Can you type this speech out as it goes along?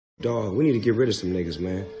Dog, we need to get rid of some niggas,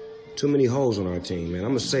 man. Too many hoes on our team, man.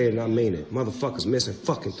 I'ma say it and I mean it. Motherfuckers missing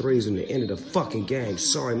fucking threes in the end of the fucking game.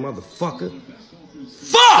 Sorry, motherfucker.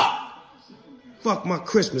 Fuck! Fuck my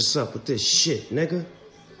Christmas up with this shit, nigga.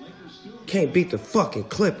 Can't beat the fucking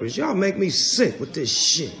Clippers. Y'all make me sick with this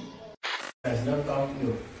shit. That's another thought you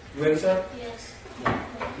do. You ready, sir? Yes.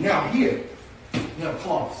 Now here, you have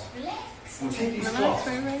cloths. Relax. We'll take these cloths.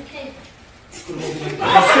 Okay. Birthday,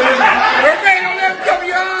 don't let him cover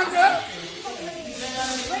your arms up.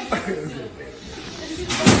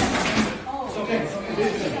 It's okay. It's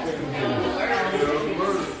okay.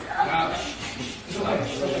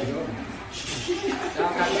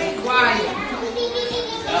 Y'all gotta be quiet.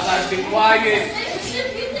 Y'all gotta be quiet.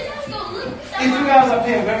 If you guys are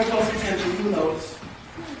paying very close attention, you notice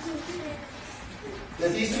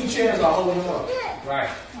that these two chairs are holding him up. Right.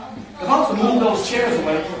 If I was to move those chairs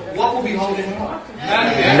away, what will be holding him up?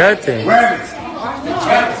 Nothing. Rabbits.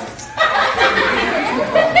 Rabbits.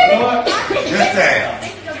 You know what? Just that.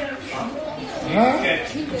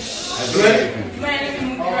 That's good.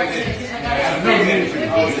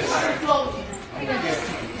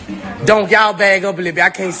 Don't y'all bag up a little bit. I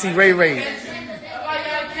can't see Ray Ray.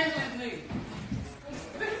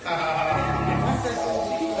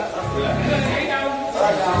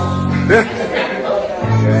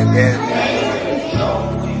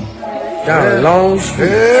 Down a long street.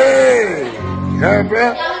 Hey, you heard,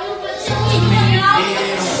 bro?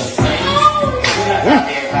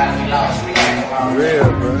 Real,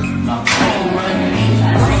 bro.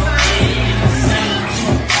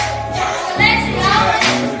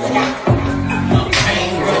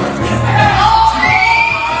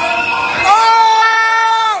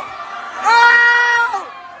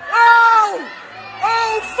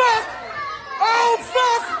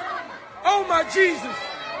 Oh my Jesus!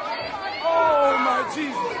 Oh my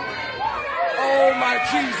Jesus! Oh my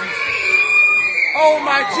Jesus! Oh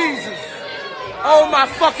my Jesus! Oh my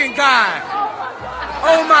fucking God!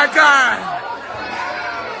 Oh my God!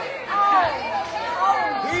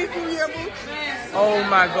 Oh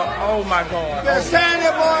my God! Oh my God! Better stand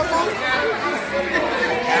there,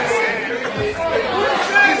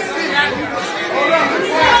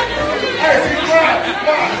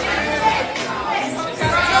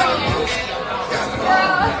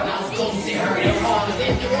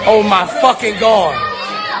 Oh my fucking God!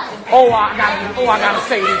 Oh I gotta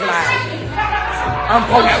say this live. I'm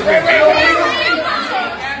posting this.